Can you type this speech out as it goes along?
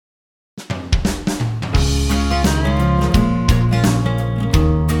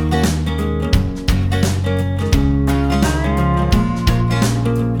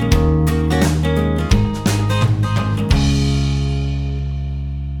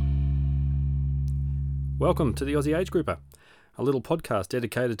Welcome to the Aussie Age Grouper, a little podcast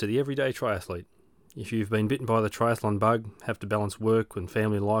dedicated to the everyday triathlete. If you've been bitten by the triathlon bug, have to balance work and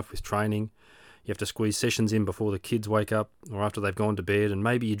family life with training, you have to squeeze sessions in before the kids wake up or after they've gone to bed, and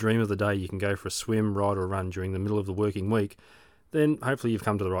maybe you dream of the day you can go for a swim, ride or run during the middle of the working week, then hopefully you've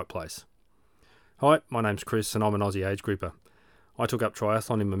come to the right place. Hi, my name's Chris and I'm an Aussie Age Grouper. I took up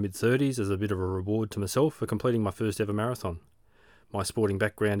triathlon in my mid-30s as a bit of a reward to myself for completing my first ever marathon. My sporting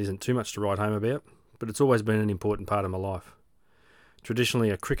background isn't too much to write home about, but it's always been an important part of my life.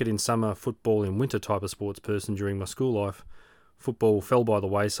 Traditionally a cricket in summer, football in winter type of sports person during my school life, football fell by the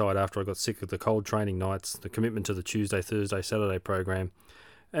wayside after I got sick of the cold training nights, the commitment to the Tuesday, Thursday, Saturday program,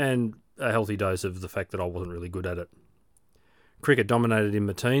 and a healthy dose of the fact that I wasn't really good at it. Cricket dominated in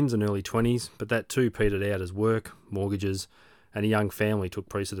my teens and early 20s, but that too petered out as work, mortgages, and a young family took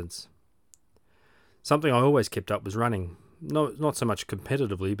precedence. Something I always kept up was running, not so much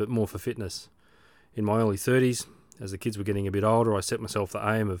competitively, but more for fitness. In my early 30s, as the kids were getting a bit older, I set myself the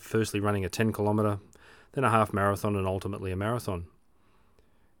aim of firstly running a 10 kilometre, then a half marathon and ultimately a marathon.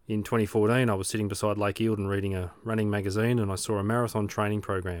 In 2014, I was sitting beside Lake Eildon reading a running magazine and I saw a marathon training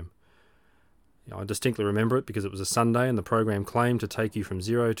program. I distinctly remember it because it was a Sunday and the program claimed to take you from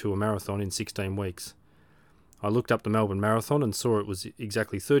zero to a marathon in 16 weeks. I looked up the Melbourne Marathon and saw it was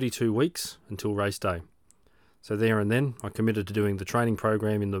exactly 32 weeks until race day. So there and then, I committed to doing the training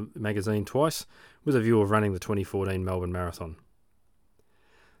program in the magazine twice, with a view of running the 2014 Melbourne Marathon.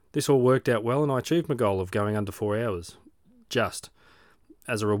 This all worked out well and I achieved my goal of going under 4 hours. Just.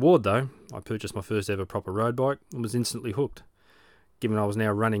 As a reward though, I purchased my first ever proper road bike and was instantly hooked. Given I was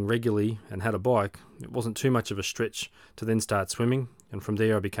now running regularly and had a bike, it wasn't too much of a stretch to then start swimming, and from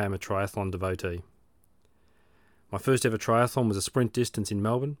there I became a triathlon devotee. My first ever triathlon was a sprint distance in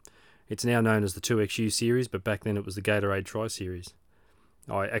Melbourne. It's now known as the 2XU series, but back then it was the Gatorade Tri series.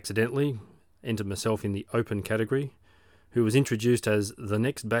 I accidentally entered myself in the open category, who was introduced as the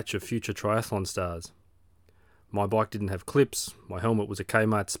next batch of future triathlon stars. My bike didn't have clips, my helmet was a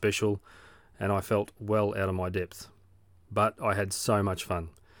Kmart special, and I felt well out of my depth. But I had so much fun.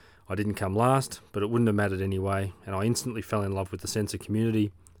 I didn't come last, but it wouldn't have mattered anyway, and I instantly fell in love with the sense of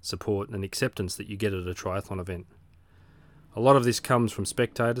community, support and acceptance that you get at a triathlon event. A lot of this comes from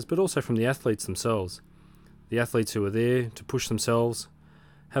spectators, but also from the athletes themselves. The athletes who are there to push themselves,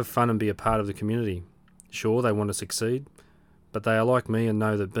 have fun and be a part of the community. Sure, they want to succeed, but they are like me and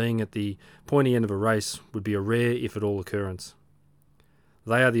know that being at the pointy end of a race would be a rare, if at all, occurrence.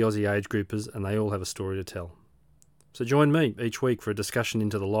 They are the Aussie Age Groupers and they all have a story to tell. So join me each week for a discussion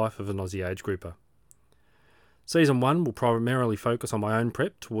into the life of an Aussie Age Grouper. Season 1 will primarily focus on my own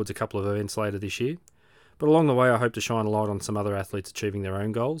prep towards a couple of events later this year, but along the way I hope to shine a light on some other athletes achieving their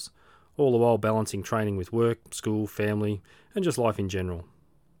own goals, all the while balancing training with work, school, family, and just life in general.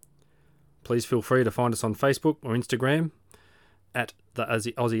 Please feel free to find us on Facebook or Instagram at the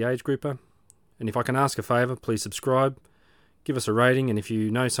Aussie Age Grouper, and if I can ask a favour, please subscribe, give us a rating, and if you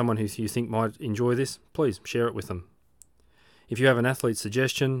know someone who you think might enjoy this, please share it with them. If you have an athlete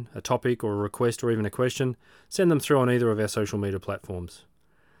suggestion, a topic or a request or even a question, send them through on either of our social media platforms.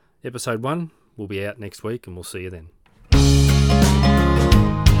 Episode 1 will be out next week and we'll see you then.